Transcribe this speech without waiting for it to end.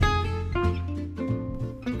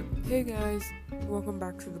Hey guys, welcome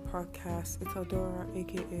back to the podcast. It's Adora,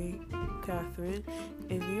 aka Catherine,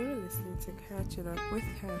 and you're listening to Catching Up with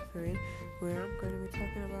Catherine, where I'm going to be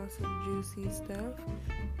talking about some juicy stuff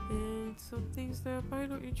and some things that might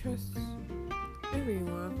not interest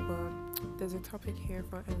everyone, but there's a topic here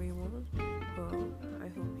for everyone. Well, I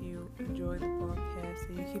hope you enjoy the podcast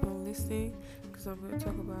and you keep on listening, because I'm going to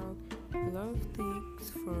talk about a lot of things,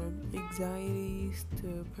 from anxieties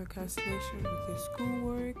to procrastination with your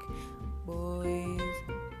schoolwork, boys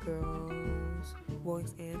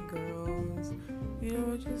and girls,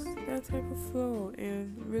 just that type of flow,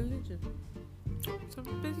 and religion. So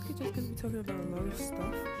I'm basically just going to be talking about a lot of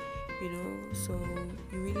stuff, so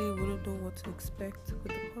you really wouldn't know what to expect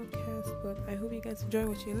with the podcast, but I hope you guys enjoy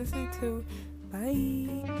what you're listening to. Bye!